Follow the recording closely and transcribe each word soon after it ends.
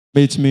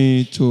Permit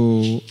me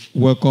to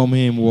welcome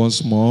him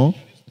once more,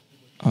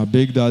 our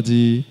big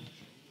daddy,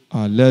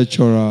 our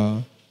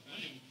lecturer.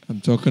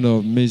 I'm talking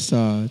of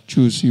Mr.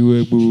 Chus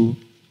Iwegbu,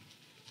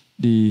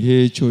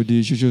 the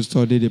HOD, Social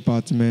Study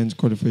Department,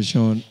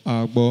 Qualification,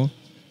 Agbor.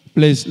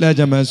 Please, let's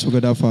jam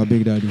together for our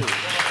big daddy.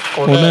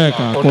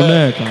 Koneka.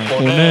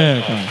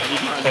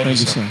 Thank you,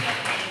 sir.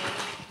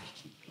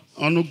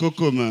 Onu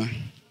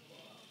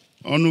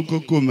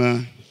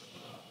kokoma,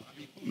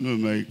 no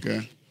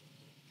maker,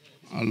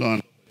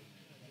 alone.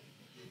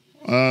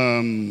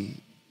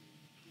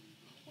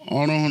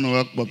 Ọrụ hụ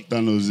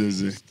wakpọpụta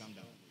n'ozeze.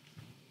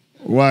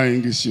 Why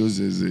ngisi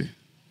ozeze?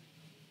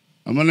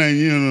 Amana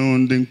enyi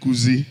ndị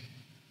nkuzi.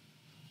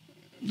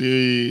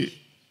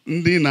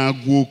 Ndị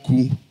na-agụ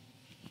okwu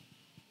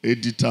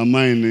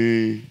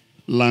determine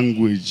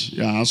language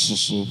ya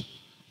asụsụ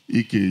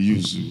ike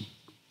yuzu.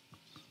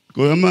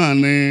 Koyama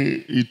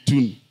ne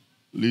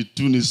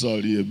litun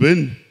sorry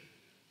eben.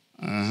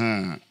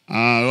 Aha.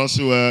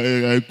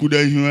 Rosiwa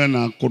ikuda hiwe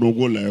na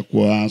konogo la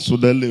kwa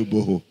sodele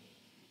boho.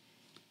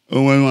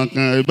 Onwe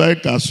maka ebe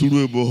ka suru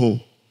eboho.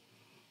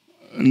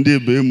 Ndị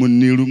ebe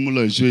munni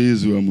rumula isho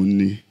yezu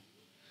munni.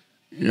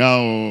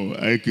 Yao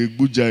eke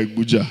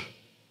gbuja.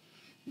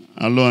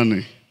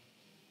 Alone.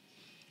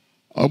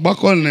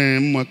 Ọgbakọ ne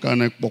mmaka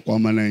na kpọkwa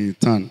mana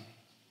yitan.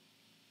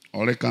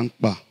 Ọrịka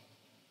mkpa.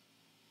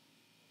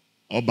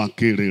 Ọba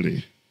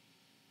kerere.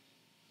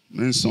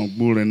 Nenson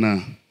gbure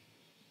na.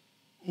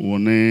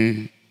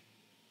 Wone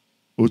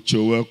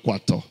ochowe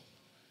kwato.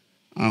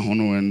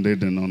 Ahụnụ wende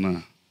dị nọ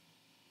na.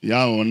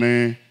 Ya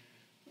one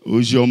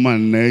oziọma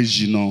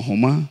na-eji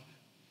n'ọhụma.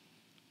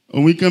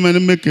 Onwe ike mere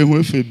mmeke hụ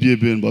efe bi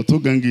ebe but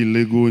ogangi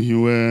lego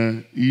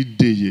hiwe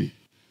ideye.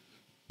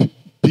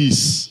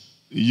 Peace,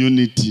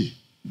 unity,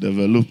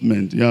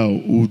 development. Ya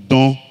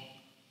udon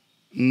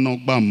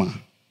nọgbama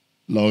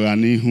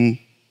lọganihu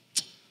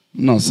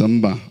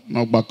nọsamba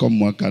nọgbakọ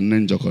mmụaka nne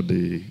njọkọ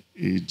dị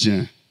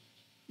eje.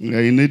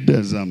 I need the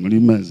exam,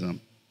 exam.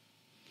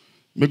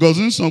 Because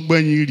in some way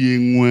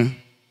you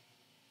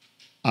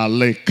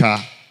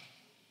aleka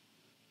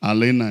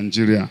ale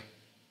Nigeria.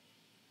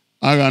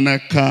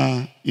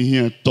 Aganeka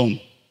ihe tom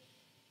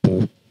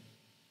po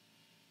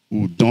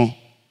udon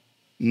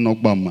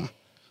nogbama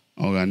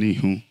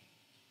organihu.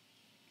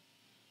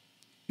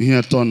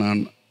 Ihe ton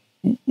and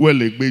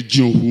welegbe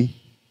jinhu.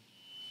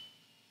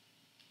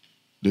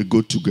 They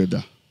go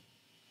together.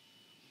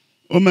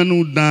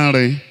 Omenu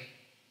dare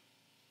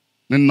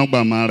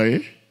Nogba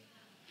mare.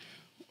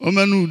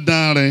 Omenu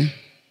dare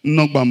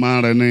nogba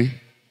mare ne.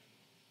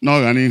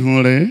 Nogani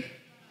hore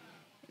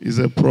is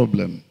a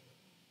problem.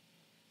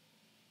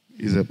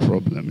 Is a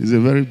problem. It's a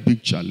very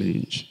big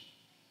challenge.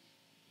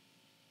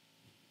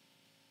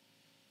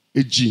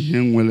 Eji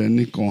henwele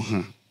niko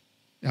ha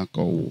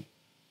yakowo.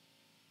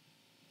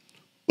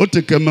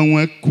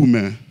 Otekemenwe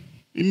kume.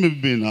 It may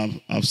be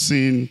I've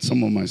seen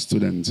some of my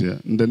students here,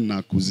 and then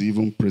Nakuzi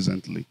even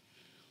presently.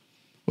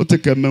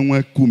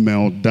 Otekemenwe kume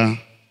oda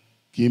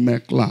kime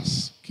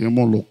class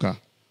kimo loka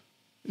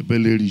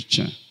ebele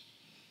richa.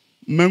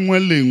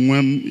 Menwele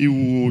nwem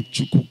iwu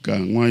chukuka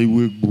nwa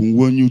Iwegbu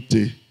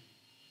nwonyute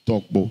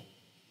tokbo.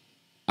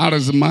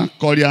 Arizma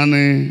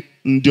koryane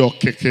ndi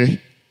okeke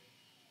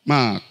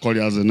ma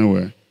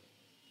koryazenewe.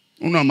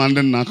 Una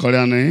mande na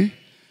koryane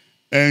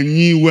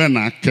enyi we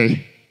na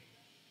ke.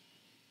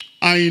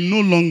 I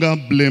no longer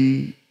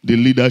blame the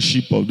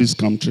leadership of this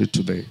country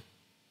today.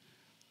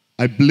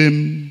 I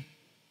blame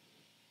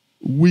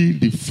we,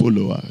 the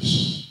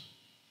followers.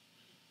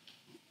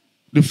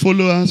 The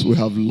followers, we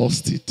have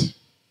lost it.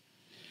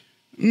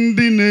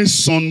 Ndine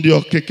sondi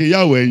okeke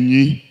ya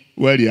wenyi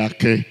weri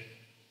ake.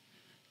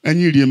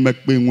 Enyi rie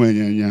mekpe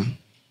nwenyanya.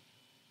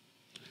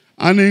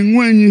 Ane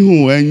nwenyi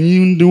hu enyi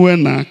ndiwe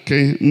na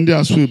ake ndi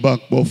aswe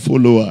bakpo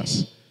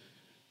followers.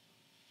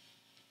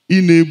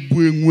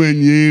 Inebu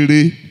nwenyi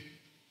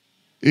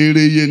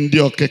ere ye ndi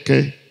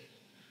okeke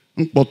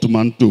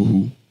mkpotumanto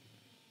hu.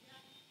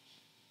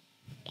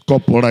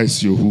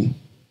 Corporate yohu.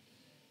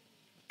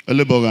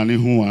 Elebogani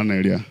hu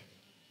aneria.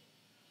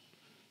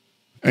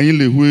 Enyi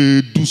le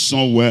hu do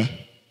somewhere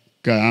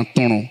ka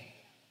atono.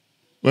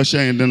 We sha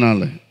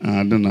denale,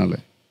 denale.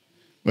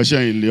 We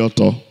sha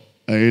ilioto,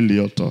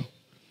 ilioto.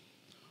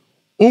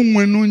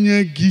 Onwenu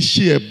nye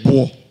gishi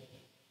ebo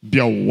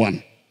bia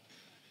one.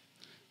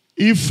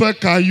 Ife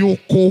ka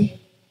yoko.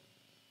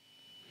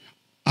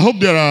 I hope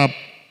there are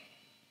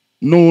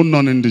no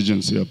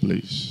non-indigens here,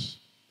 please.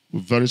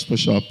 With very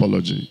special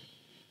apology.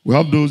 We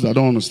have those that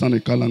don't understand the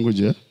car language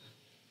here.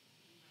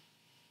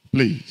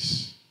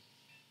 Please.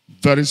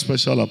 Very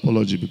special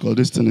apology because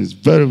this thing is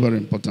very, very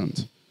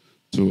important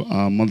to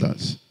our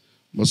mothers.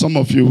 But some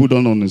of you who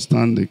don't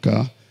understand the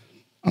car,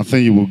 I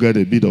think you will get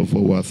a bit of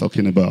what we're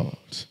talking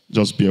about.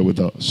 Just bear with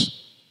us.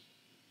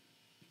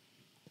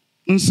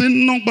 Nse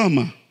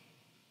nọgbama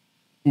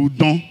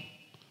udon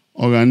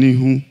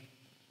ọganihu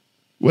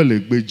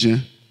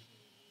welegbeje.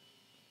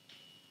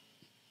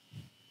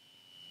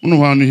 Unu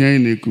hwa anu ihe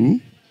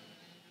na-ekwu.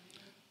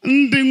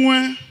 Ndị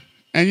nwe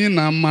enyi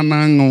na mmanụ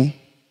aṅụ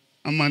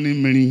amani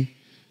mmiri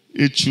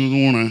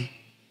echuru ụra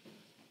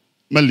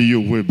mali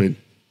yo weben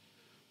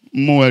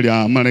mweri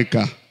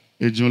America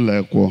ejun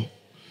lekwo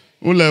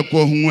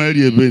ulekwo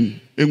nweri eben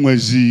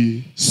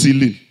enwezi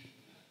ceiling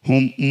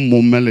hum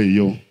mmele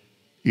yo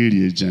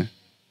iri eje.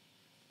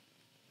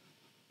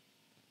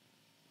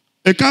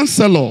 A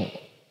counselor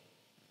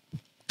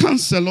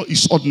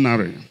is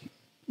ordinary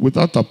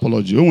without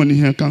apology. When you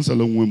hear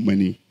counselor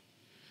money,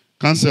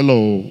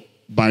 counselor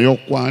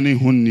bayokwa ni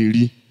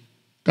huniri,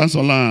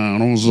 counselor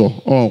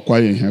ronzo oh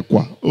kwaye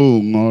hekwa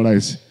oh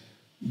ngorice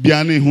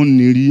biani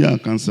huniri ya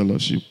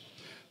counselorship.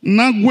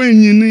 Na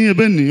gwenyi ni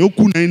ebeni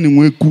okuna ni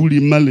nwekuri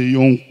male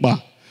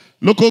yonkpa.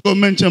 Local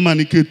government chairman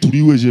ike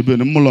turiwe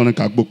jebeni mulo ne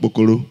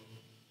kagbokpokoro.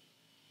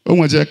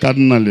 Onweje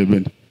cardinal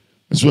ebeni.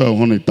 Eso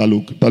hone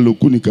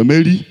taloku ni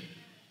kameri.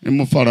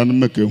 Imo fara no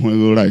make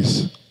hwe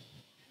rice.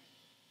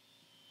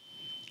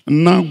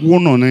 Na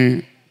gwono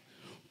ne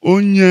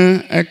onye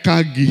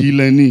eka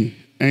gihileni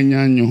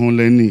enya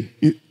nyoholeni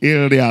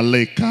ere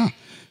aleka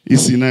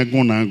isi na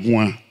gwona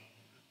gwa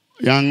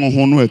ya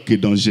ngohono eke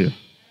danger.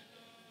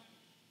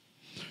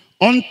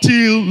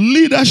 Until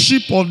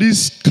leadership of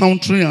this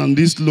country and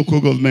this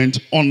local government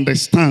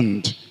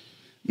understand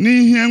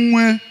ni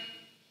henwe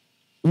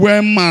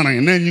we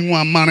mare na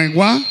nyiwa mare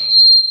gwa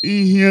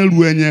ihe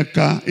ru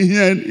enyeka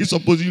ihe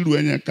isopose ru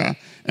enyeka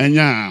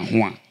enya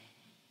ahwa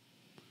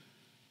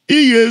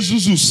iye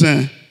zuzu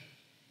se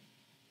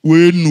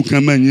we nu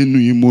kamanye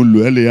nu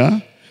imolu ele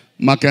ya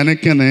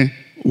makanekene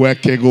we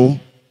kego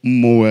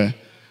mmowe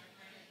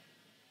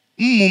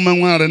mmume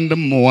nware ndi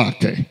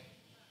mmowake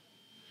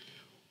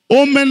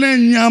omene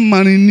nya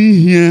mari ni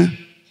here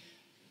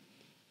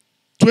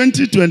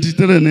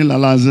 2023 ni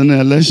lalaze na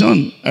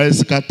election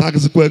eska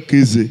tax kwa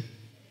keze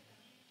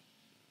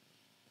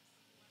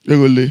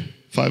egole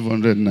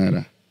 500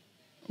 naira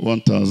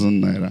 1000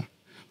 naira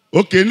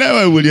okay now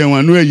we will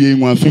wan we ye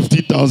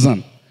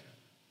 150,000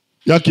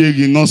 yake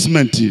egi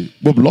announcement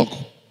bo block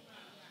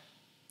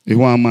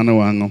iwa amana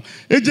wango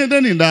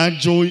ejede ni da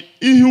ajo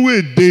ihe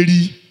we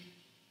deri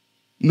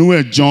no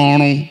we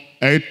jonrun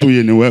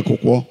etoye ni we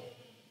kokwo.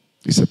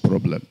 It's a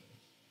problem.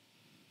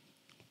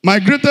 My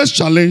greatest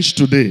challenge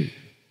today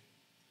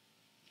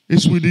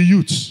is with the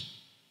youth.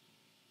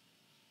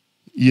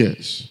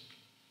 Yes.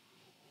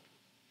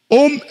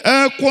 God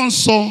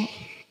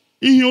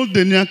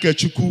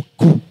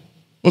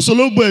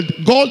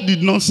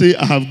did not say,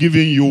 I have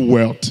given you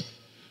wealth.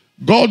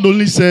 God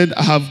only said,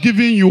 I have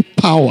given you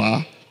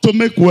power to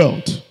make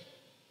wealth.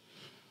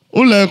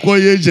 Local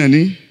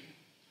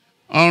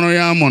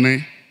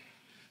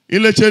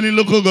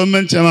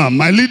government chairman,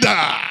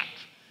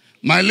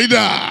 my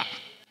leader,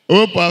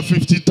 over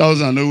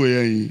 50,000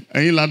 away.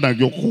 Ain't like that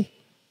yoko.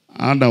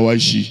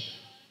 Otherwise, she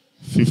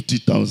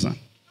 50,000.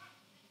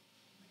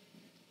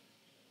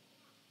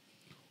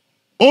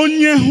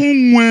 Onye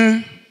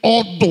hunwe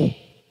odo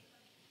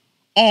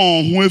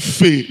onwe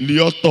fe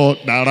lioto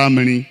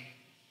daramini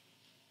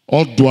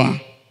odwa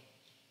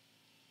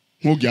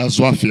hogi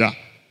azwafia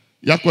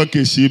yakwa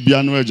kesi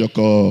bianu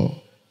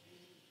ejoko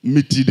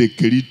miti de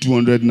keri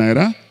 200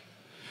 naira.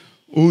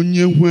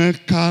 Onye hwe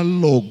ka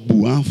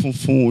logbu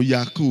afunfun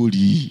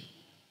yakori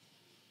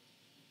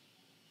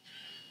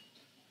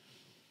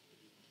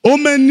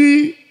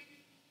omeni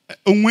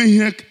onwe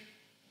ihe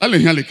ale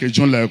ihe le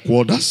kejon la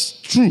ekwo.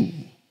 That's true.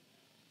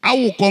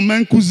 Awu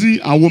komen kuzi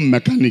awu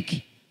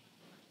mechanic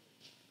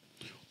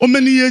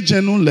omeni ye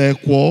jenu la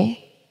ekwo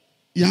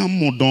ya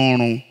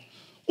modorun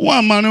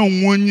wa mare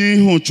onwe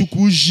ihe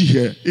chukwu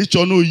jihe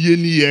icho na oye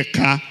ni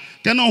yeka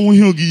kena ohun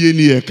ihe ogi ye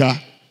ni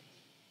yeka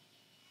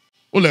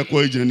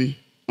olekwo ejeni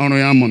ọrụ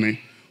ya mụnị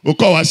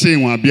okọwasị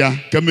nwa bịa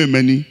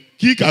kememeni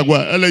kika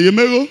gwa ele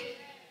yemego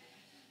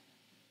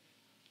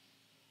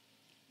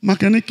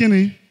maka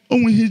nekene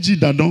onwe ihe ji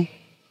dado.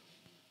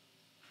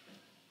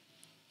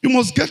 You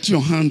must get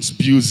your hands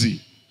busy.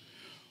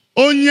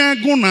 Onye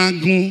agụ na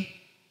agụ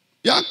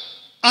ya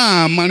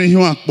mara ihe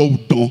akpọ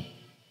udo.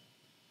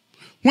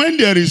 When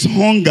there is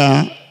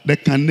hunger, there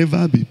can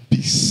never be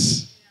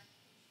peace.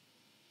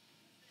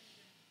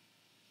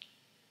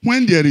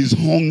 When there is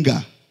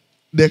hunger,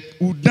 the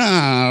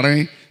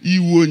udare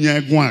iwo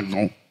nyagwa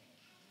agụ.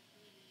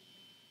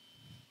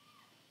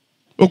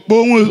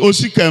 Okpo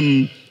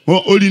osikam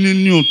olini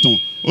newton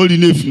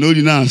olini fina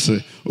olini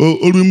ase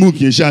orimu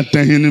ki sha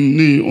tehin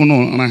ni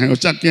ono ara he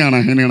ochake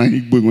ara he ni ra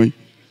igbegwe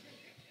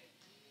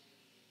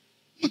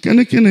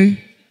makene kene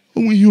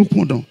ohun yi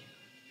okun don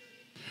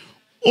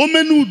o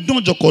menu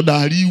don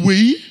jokoda ri iwe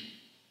yi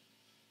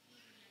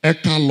e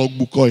ka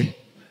logbuko yi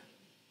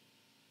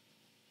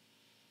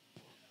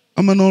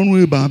amana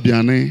orun eba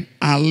bia ni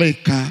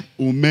aleka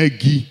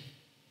omegi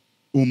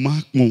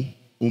omakpon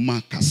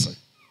omakase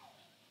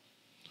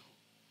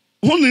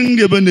hone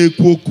ngebe na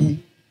ekwu okwu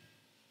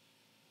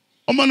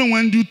omanu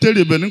nwendi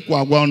uterebe ni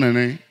kwa agwa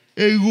onene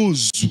ego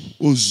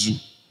ozu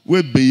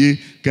we beye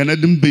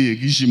kenedim beye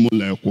gishi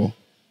mola ekwo.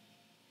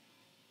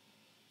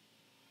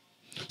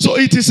 So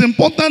it is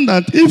important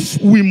that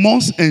if we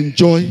must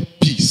enjoy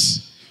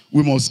peace,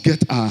 we must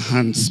get our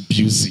hands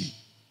busy.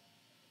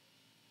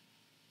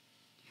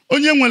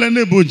 Onye nwele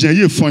nebo je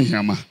ye fon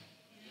hiama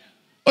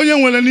Onye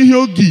nwere n'ihe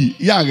ogi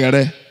ya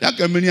ghere ya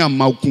ka emeni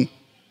amauku.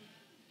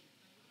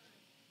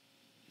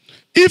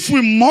 If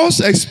we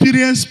must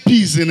experience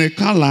peace in a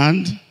car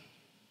land,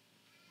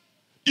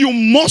 you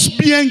must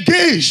be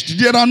engaged.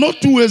 There are no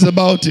two ways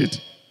about it.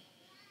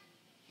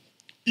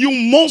 You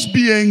must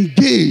be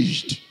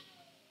engaged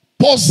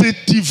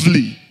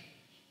positively.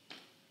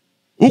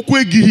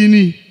 Ukwe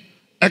gihini,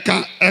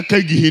 eka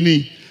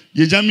gihini.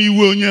 Yejami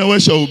iwe onye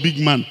wesha big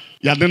man.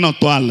 Yadena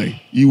toale,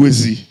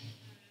 iwezi.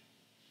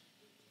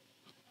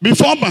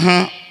 Before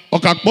baha,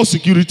 okakpo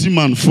security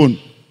man phone.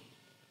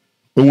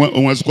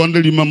 Onwe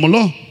skwandeli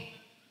mamolo.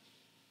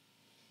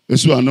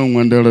 Esu ano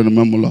ngwandele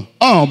mamolo.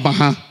 Oh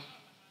baha.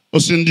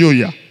 Osindi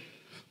oya.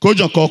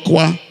 Koja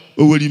kokwa,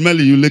 oweri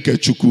meli yuleke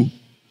chuku.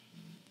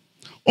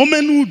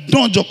 Omenu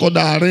don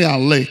jokodare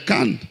ale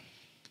can.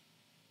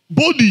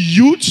 Both the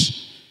youth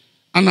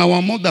and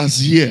our mothers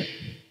here,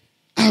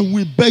 I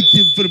will beg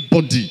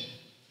everybody.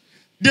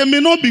 There may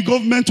not be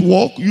government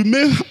work. You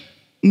may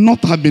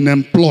not have been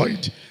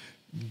employed.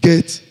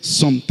 Get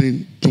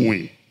something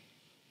doing.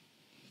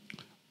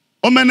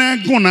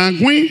 Omene guna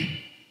gwi.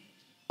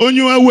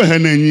 Onyu ewe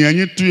henenyi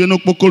anyi tuye no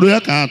pokoro ya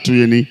ka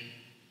tuye ni.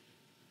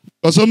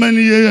 Because so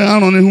many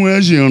aron hu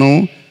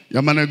ejiro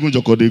yamane gun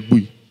jokode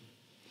gbu.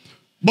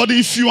 But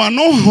if you are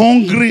not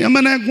hungry,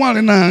 amene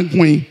gware na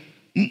gwi.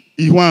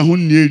 Iwa ahụ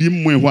nyeri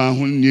mmwe iwa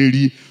ahụ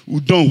nyeri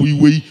udon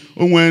huiwe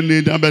onwe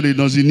ne dabere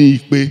dozi ni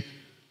ikpe.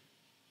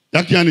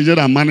 Yaki ya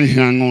Nigeria money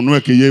hang on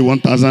work ye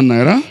 1,000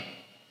 naira.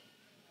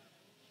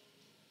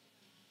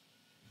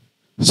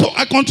 So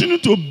I continue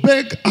to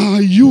beg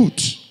our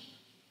youth.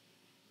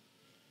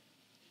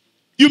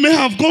 You may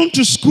have gone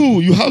to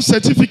school, you have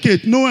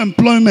certificate, no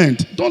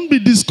employment. Don't be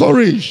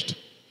discouraged.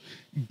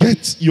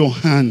 Get your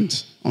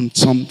hand on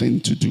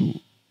something to do.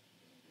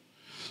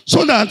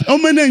 So that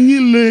omene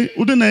nyile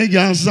udena ege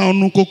aza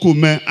onu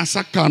kokome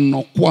asaka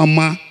no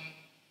kwama.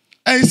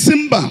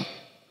 Simba.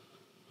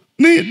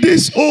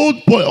 This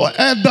old boy or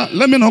elder,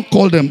 let me not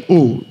call them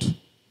old.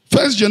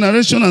 First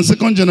generation and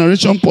second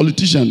generation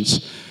politicians,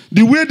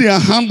 the way they are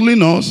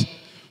handling us,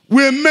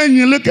 we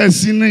men look at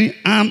sini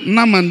and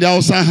namandi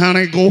ausa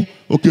harego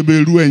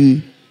okeberu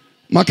enyi.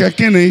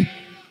 Makekene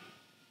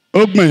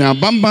ogmenya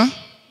bamba.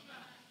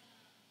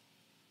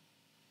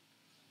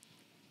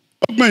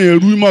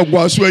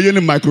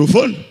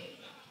 Microphone.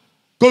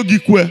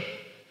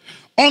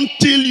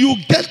 Until you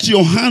get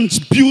your hands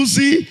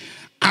busy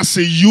as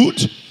a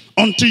youth,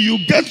 until you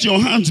get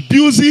your hands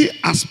busy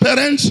as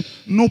parents,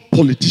 no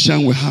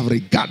politician will have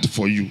regard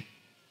for you.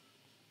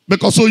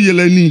 Because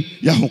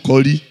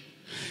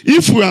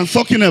if we are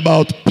talking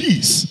about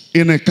peace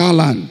in a car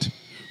land,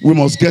 we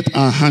must get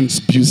our hands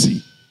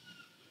busy.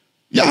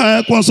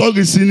 An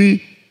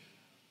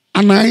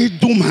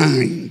idle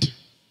mind.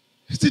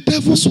 It's the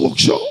devil's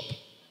workshop.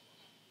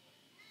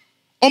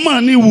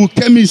 Omani will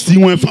chemist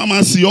when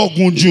pharmacy or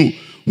gunju.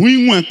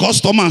 When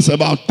customers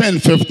about 10,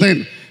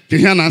 15,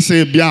 Kihana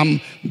say bianem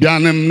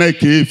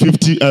neke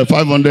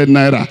 500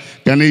 naira.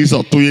 Can he is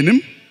to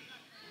him?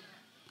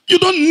 You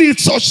don't need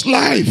such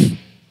life.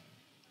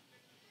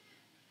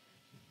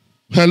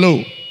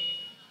 Hello.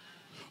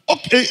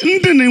 Okay,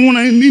 thank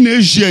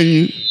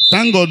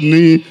God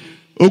ni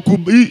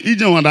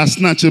okubi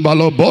snatch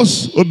balo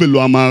boss obelu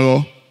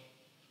amaro.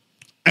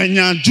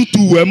 Enya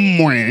jutu we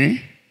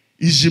mwe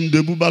ijim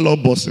debu balo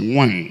boss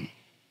wine.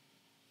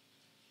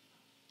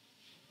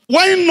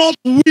 Why not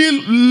we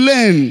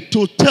learn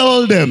to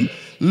tell them,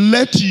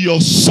 let your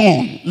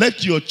son,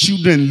 let your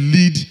children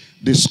lead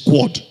the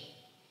squad?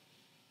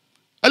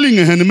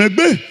 Alinge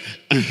henemegbe.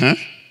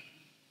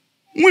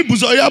 Mwi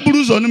buzo ya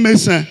buruzo ni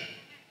mesen.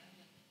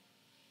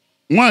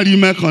 Mwa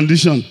rime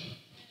condition.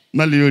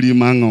 Mali yori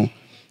mango.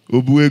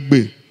 Obu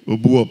egbe,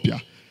 obu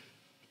opia.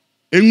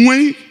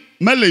 Enwe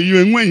mele yu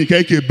enwe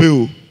nyike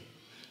beo.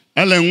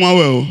 Ele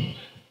nwawe o.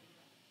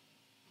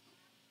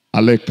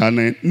 Ale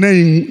kane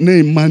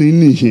ne money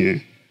ni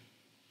here.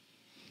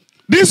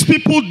 These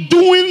people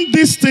doing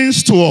these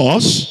things to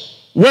us,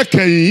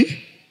 working.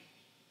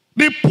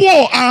 The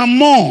poor are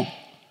more.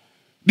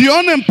 The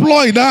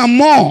unemployed are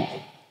more.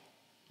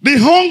 The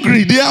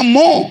hungry, they are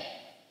more.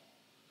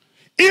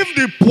 If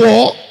the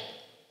poor,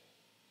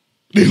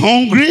 the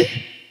hungry,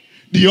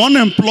 the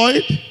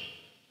unemployed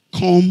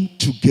come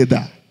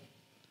together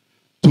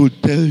to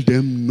tell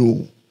them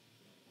no.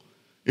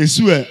 It's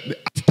where the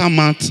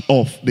aftermath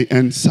of the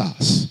end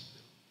Sars.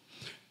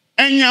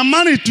 And your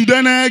money to the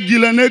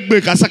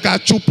Gilanegbe Kasaka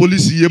Chu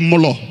police ye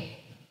molo.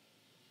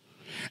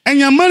 And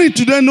your money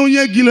to the no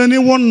ye Gilani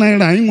 1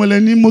 naira in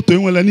Welani Moto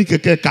in Welani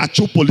Keke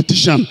Kachu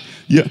politician.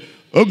 Yeah.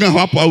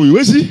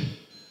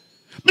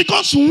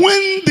 Because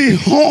when the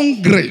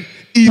hungry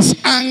is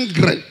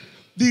angry,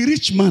 the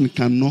rich man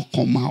cannot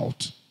come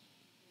out.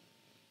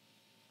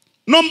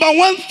 Number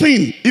one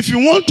thing, if you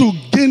want to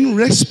gain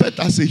respect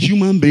as a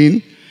human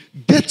being,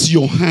 get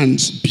your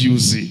hands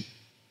busy.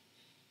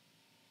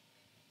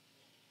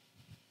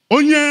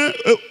 Onye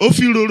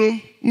ofiroro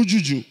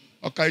ujuju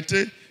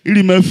okaite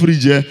irime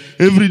frije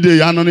every day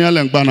anoni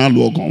alengba na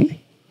lu ogun.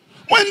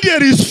 When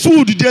there is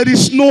food, there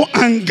is no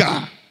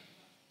anger.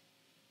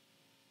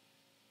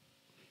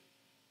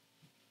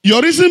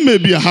 Your reason may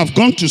be I have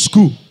gone to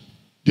school.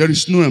 There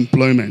is no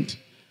employment.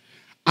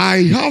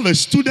 I have a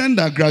student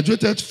that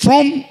graduated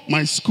from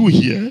my school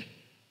here.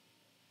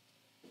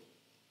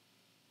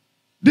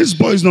 This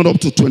boy is not up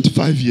to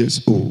 25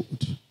 years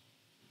old.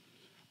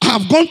 I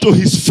have gone to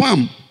his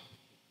farm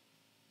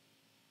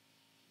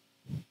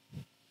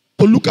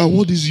to look at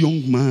what this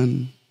young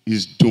man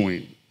is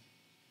doing.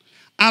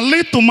 I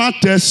lay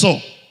tomato so.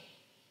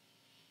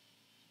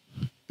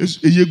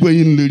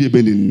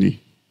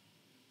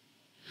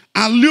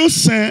 Alio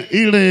sen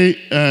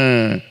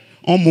ire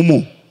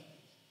omomo.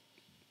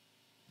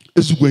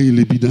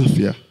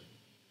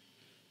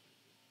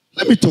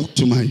 Let me talk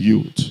to my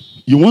youth.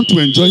 You want to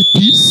enjoy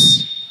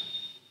peace?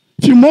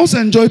 If you must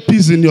enjoy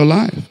peace in your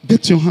life,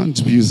 get your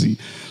hands busy.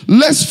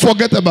 Let's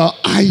forget about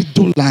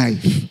idle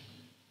life.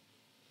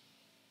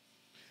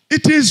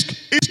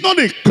 It's not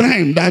a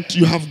crime that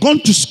you have gone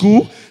to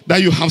school,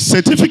 that you have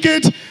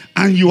certificate,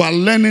 and you are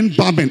learning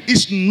barbing.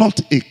 It's not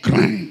a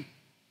crime.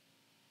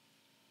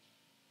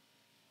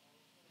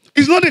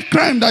 It's not a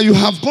crime that you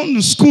have gone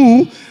to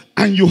school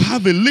and you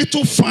have a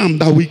little farm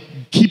that will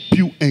keep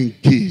you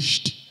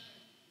engaged.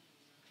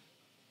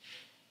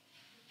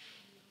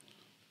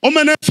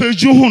 Omene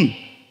fejuhun,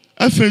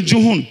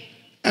 efejuhun,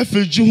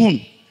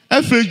 efejuhun,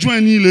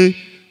 efejuanile,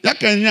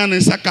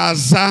 yakanyane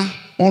sakaza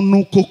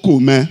onu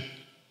kokome.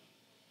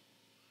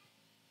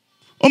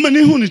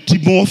 Omene hun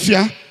tibon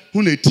ofia,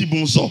 hun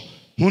tibon so,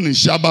 hun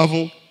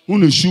shabavo,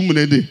 hun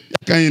shumnede,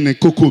 yakanyane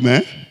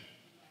kokome.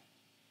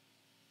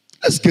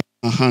 Let's get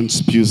our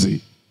hands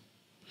busy.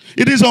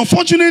 It is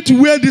unfortunate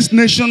where this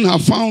nation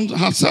has found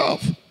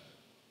herself.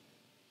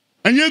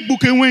 And yet,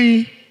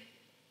 Bukewen,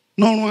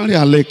 no one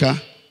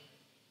aleka.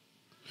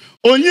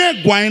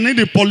 Onye gwine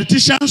the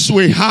politicians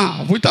we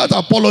have without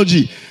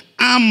apology.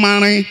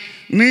 Amane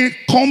ni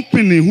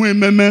company who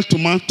ememe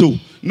tomato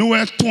no we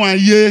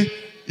tuaye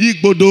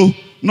igbodo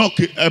no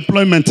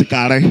employment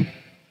kare.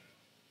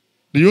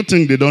 Do you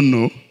think they don't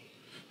know?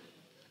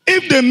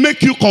 If they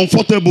make you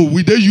comfortable,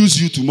 will they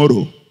use you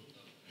tomorrow?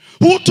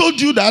 Who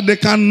told you that they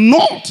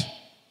cannot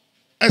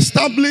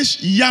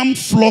establish yam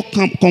flour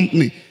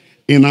company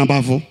in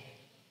Abavo?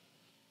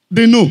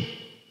 They know.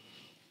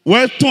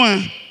 Where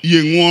to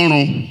ye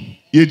ngoro,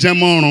 ye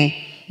jamoro,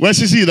 where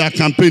see that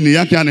campaign,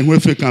 yakane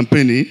wefe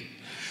campaign.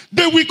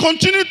 They will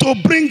continue to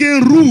bring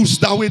in rules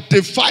that will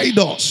divide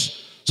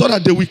us, so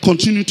that they will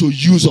continue to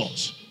use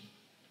us.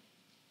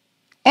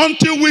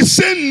 Until we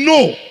say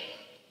no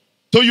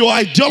to your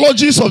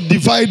ideologies of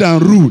divide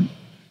and rule,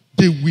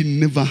 they will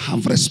never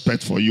have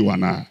respect for you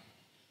and I.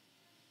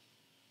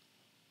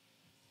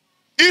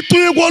 Itu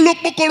yegwa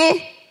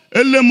lokpokoro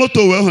ele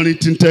moto we honi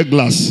tinted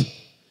glass.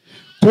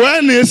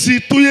 Kwa na-esi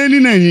tuye ni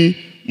nanyi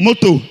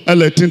moto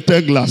ele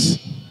tinted glass.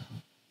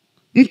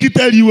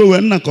 Nkita riwe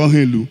we nna ko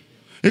helu.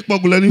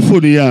 Ikpogula ni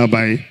phone ya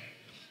abai.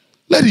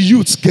 Let the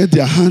youths get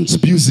their hands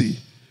busy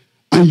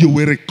and you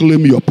will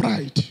reclaim your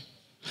pride.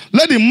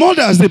 Let the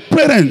mothers, the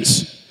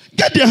parents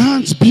get their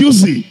hands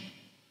busy.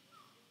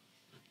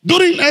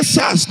 During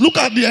Sars, look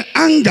at the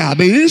anger,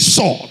 the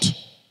insult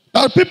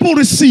that people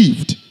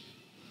received.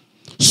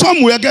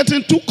 Some were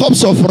getting 2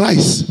 cups of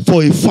rice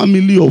for a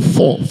family of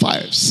 4,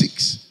 5,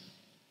 6.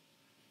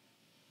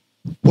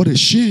 What a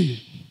shame.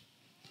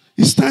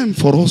 It's time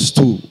for us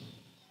to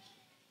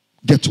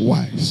get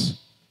wise.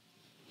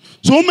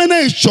 So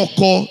many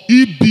choko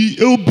ibi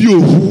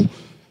obiohu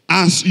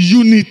as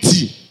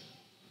unity.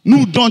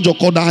 No don't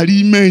joko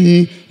dari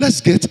many.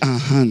 Let's get our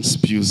hands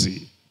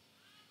busy.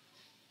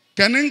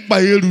 Keneng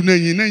bayeru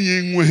nenyi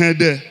nenye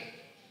ngwehede.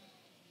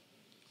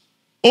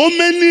 O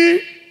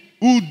many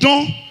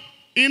udon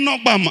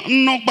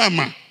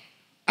inogbama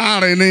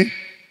arene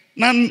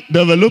nan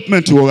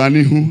development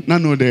woganihu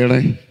nano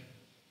dere.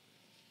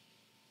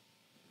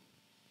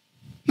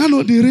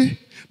 Nano dere.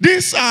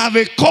 These are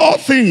the core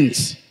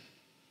things.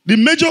 The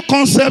major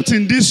concepts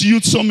in this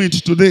youth summit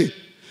today.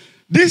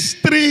 These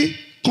 3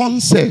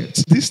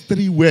 concepts, these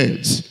 3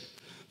 words,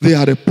 they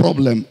are the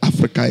problem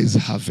Africa is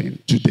having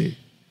today.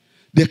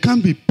 There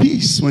can't be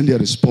peace when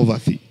there is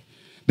poverty.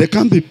 There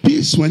can't be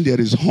peace when there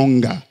is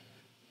hunger.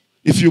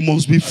 If you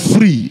must be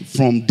free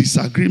from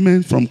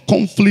disagreement, from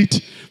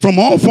conflict, from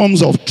all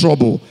forms of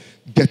trouble,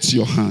 get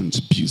your hands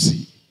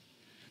busy.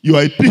 You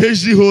are a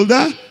PhD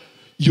holder,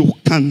 you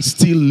can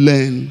still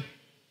learn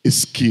a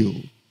skill.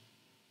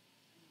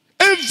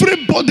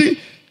 Everybody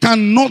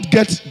cannot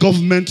get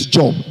government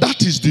job.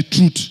 That is the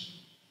truth.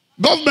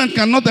 Government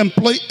cannot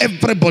employ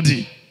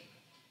everybody.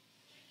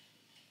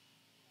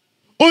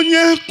 We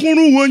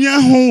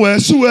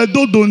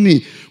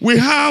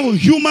have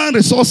human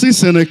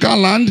resources in the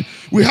land.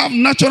 We have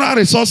natural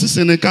resources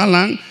in the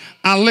land.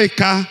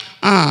 Aleka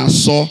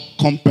Aso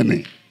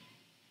company.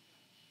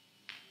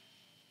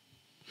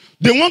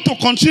 They want to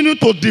continue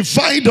to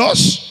divide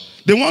us.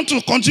 They want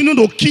to continue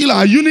to kill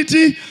our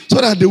unity so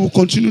that they will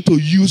continue to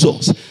use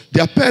us.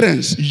 Their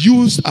parents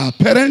used our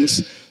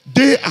parents.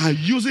 They are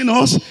using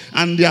us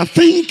and they are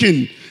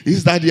thinking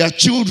is that their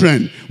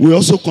children will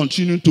also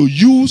continue to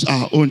use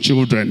our own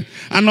children.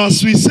 And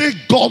as we say,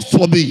 God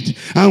forbid,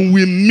 and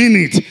we mean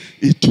it,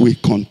 it will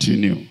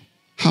continue.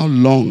 How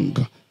long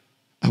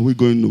are we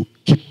going to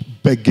keep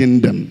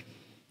begging them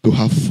to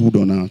have food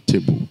on our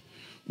table?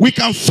 We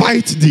can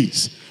fight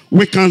this.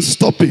 We can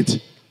stop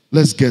it.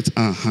 Let's get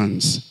our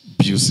hands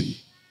busy.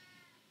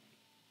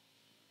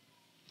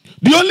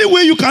 The only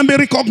way you can be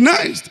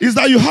recognized is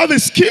that you have a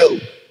skill.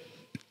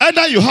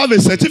 Either you have a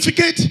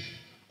certificate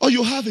or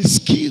you have a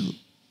skill.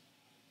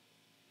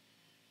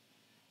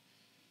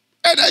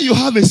 Either you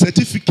have a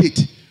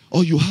certificate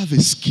or you have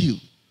a skill.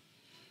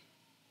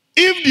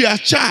 If their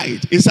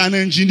child is an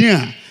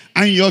engineer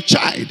and your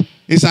child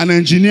is an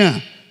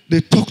engineer,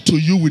 they talk to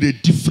you with a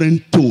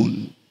different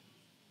tone.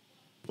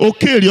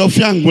 Okay,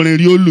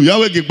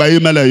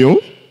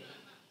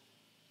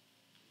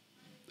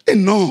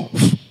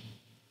 enough.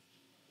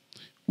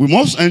 We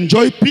must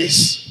enjoy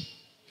peace.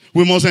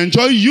 We must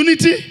enjoy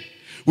unity.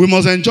 We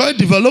must enjoy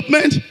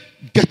development.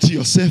 Get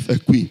yourself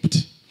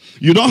equipped.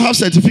 You don't have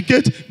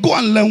certificate, go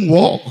and learn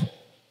work.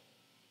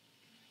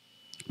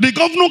 The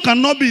governor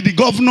cannot be the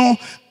governor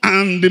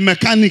and the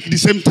mechanic at the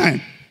same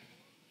time.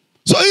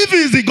 So if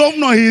he's the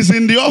governor, he is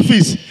in the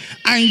office,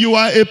 and you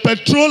are a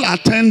patrol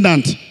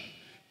attendant,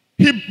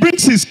 he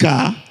brings his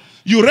car,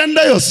 you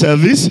render your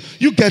service,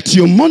 you get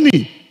your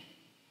money.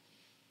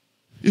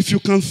 If you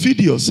can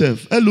feed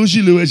yourself, I am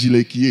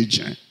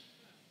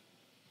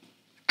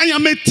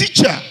a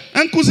teacher.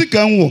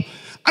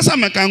 As I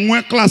make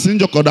a class in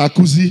Jokoda,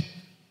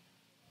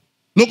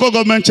 local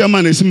government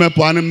chairman is a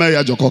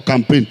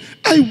campaign.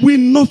 I will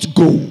not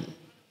go.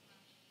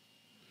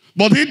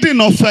 But it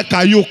didn't offer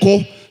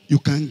Kayoko, you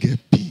can't get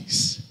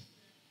peace.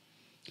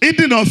 It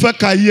didn't offer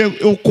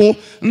Kayoko,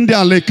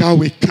 Ndialeka,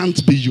 we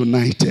can't be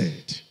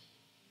united.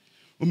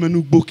 Be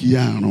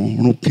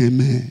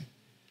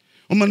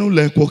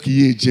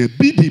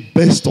the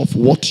best of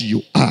what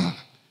you are.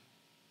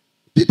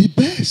 Be the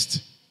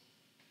best.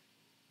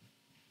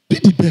 Be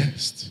the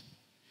best.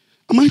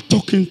 Am I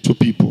talking to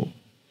people?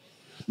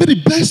 Be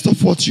the best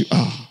of what you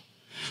are.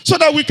 So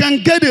that we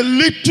can get a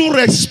little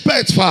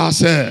respect for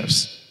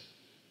ourselves.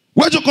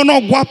 Where you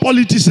cannot go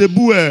politics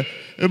ebu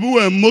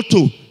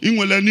moto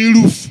inwele ni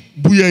roof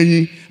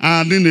buyenyi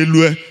and in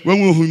elue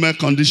when we human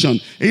condition.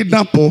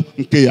 Edapo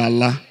nke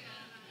yala.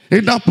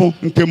 Edapo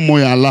nke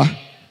moyala.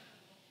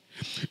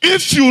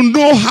 If you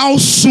know how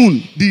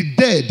soon the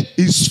dead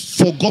is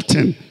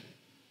forgotten,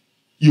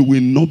 you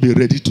will not be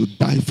ready to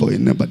die for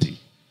anybody.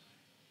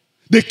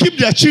 They keep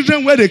their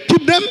children where they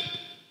keep them.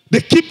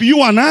 They keep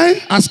you and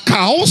I as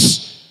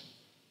cows.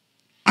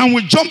 And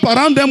we jump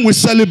around them, we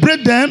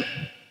celebrate them.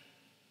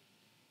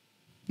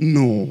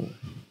 No.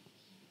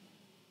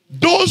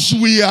 Those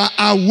we are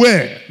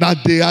aware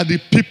that they are the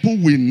people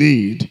we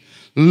need,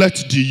 let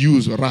the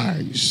youth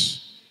rise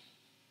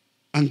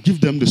and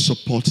give them the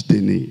support they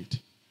need.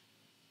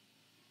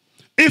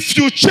 If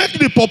you check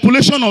the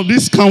population of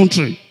this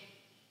country,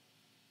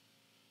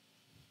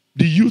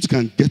 the youth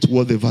can get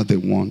whatever they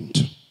want.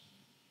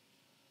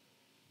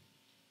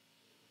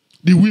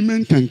 The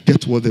women can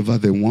get whatever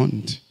they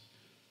want.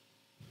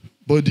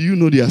 But do you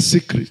know their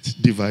secret?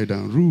 Divide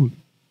and rule.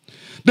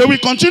 They will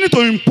continue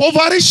to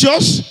impoverish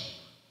us.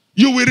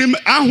 You will remember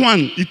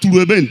Ahwan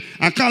ituleben,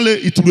 Akale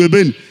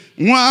ituleben,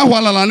 Nwa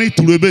Ahwalalani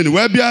ituleben,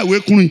 Webia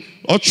Wekuni,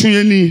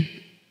 Ochuyeni,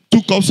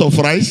 2 cups of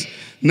rice.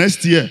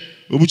 Next year,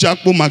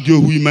 Obuchakpo Magyo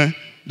Huime,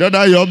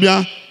 Dada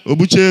Yobia,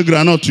 Obuche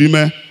Granot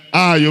Huime.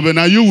 Ah, Yobe,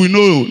 now you will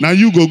know, now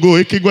you go,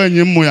 Ekigwa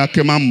Nyemoya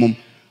Kemamum.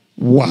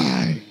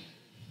 Why?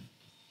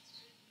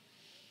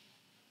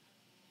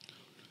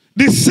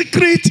 The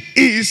secret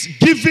is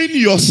giving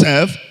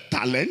yourself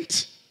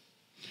talent,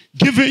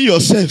 giving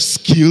yourself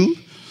skill,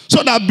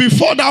 so that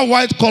before that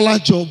white collar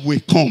job will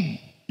come,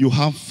 you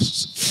have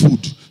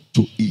food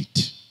to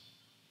eat.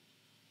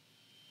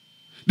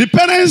 The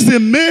parents, they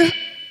may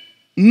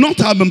not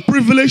have been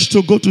privileged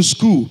to go to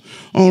school.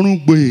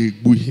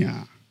 Iwegbu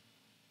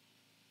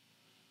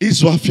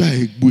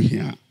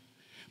here.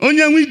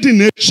 Onye we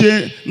didn't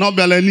not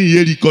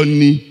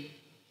be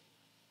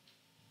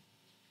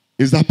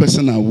is that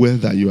person aware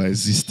that you are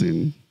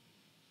existing?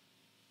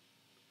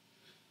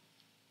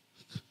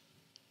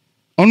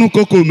 Can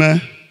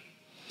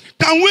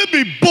we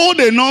be bold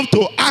enough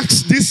to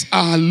ask these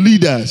our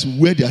leaders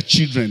where their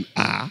children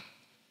are?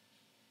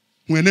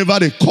 Whenever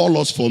they call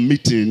us for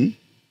meeting,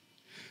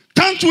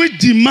 can't we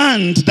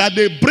demand that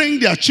they bring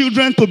their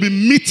children to be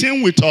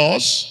meeting with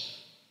us?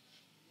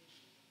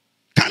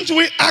 Can't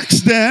we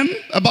ask them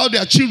about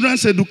their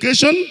children's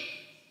education?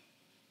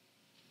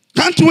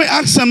 Can't we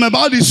ask them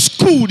about the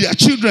school their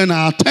children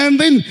are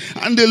attending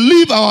and they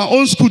leave our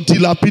own school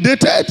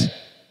dilapidated?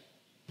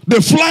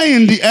 They fly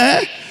in the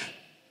air.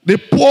 The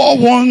poor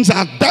ones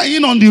are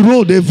dying on the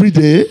road every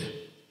day.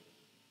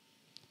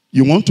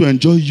 You want to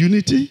enjoy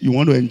unity? You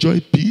want to enjoy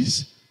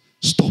peace?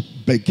 Stop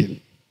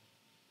begging.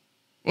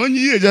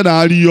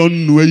 Whether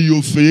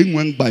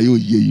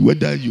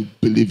you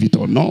believe it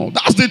or not,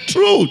 that's the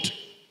truth.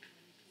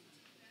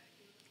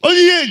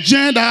 Only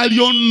agent that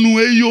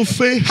you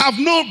have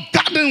no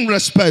goddamn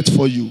respect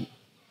for you.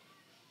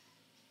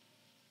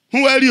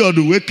 Who are you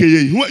do weke?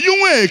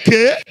 You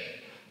weke?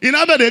 In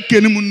other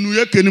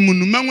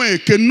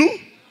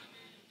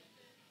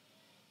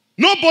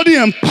nobody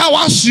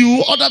empowers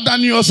you other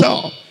than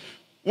yourself.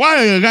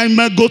 Why a guy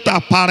may go to a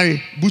party,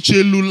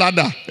 buchelu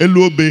ladder,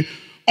 elobe?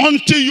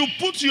 Until you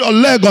put your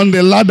leg on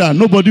the ladder,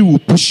 nobody will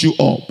push you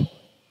up.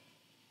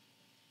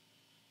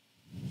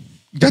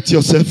 Get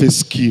yourself a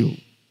skill.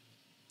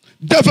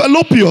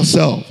 Develop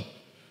yourself.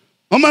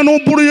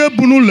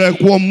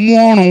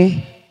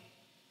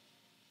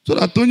 So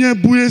that when you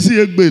buy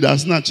a bed,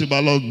 that's not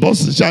about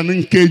boss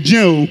shining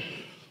KJ,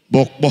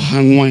 but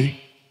hangway.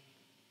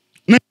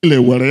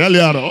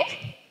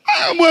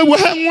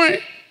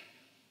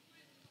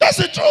 That's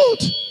the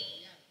truth.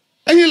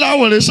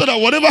 So that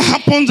whatever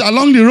happens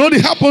along the road,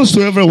 it happens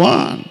to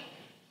everyone.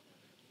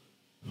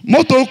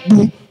 Moto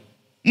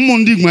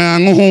mundi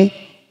gma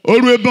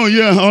always been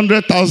here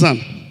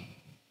 100,000.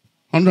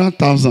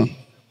 100,000.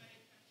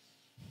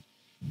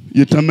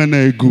 You tell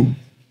me go.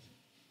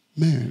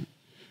 Man.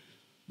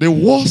 The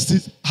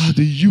worst are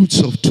the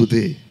youths of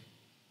today.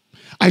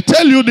 I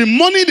tell you, the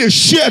money they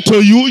share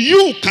to you,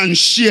 you can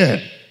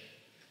share.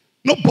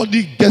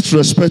 Nobody gets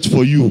respect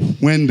for you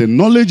when the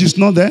knowledge is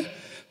not there,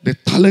 the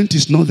talent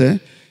is not there.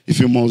 If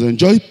you must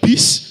enjoy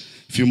peace,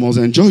 if you must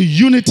enjoy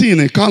unity in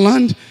a car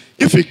land,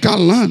 if a car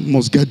land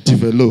must get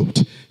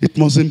developed, it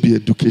mustn't be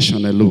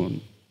education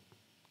alone.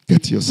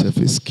 Get yourself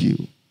a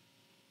skill.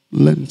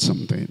 Learn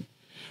something.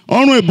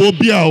 Honorable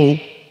Biao,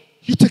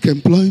 you take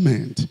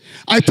employment.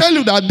 I tell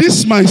you that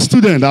this my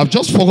student, I've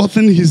just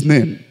forgotten his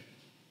name.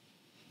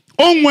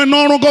 When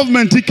our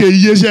government take a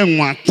year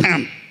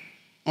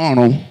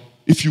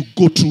if you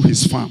go through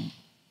his farm,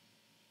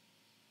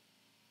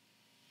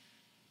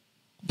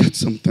 get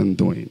something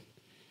doing,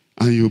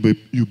 and you'll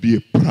be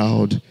a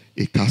proud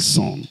Eka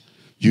son.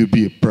 You'll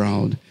be a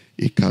proud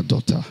Eka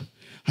daughter.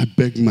 I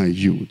beg my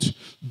youth,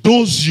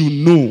 those you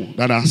know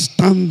that are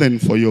standing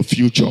for your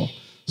future,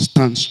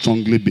 stand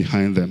strongly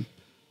behind them.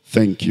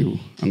 Thank you,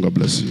 and God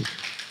bless you.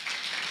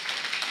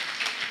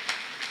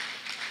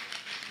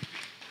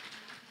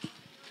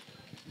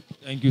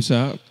 Thank you,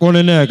 sir.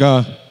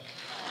 Koneka.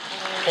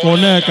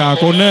 Ono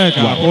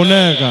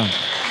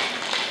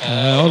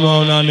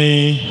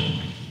nani.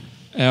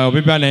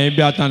 Obiba na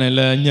ibia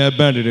tanele nye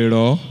bendere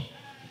ro.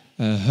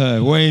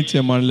 When te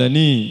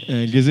manleni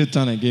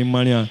gezeta na game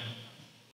mania.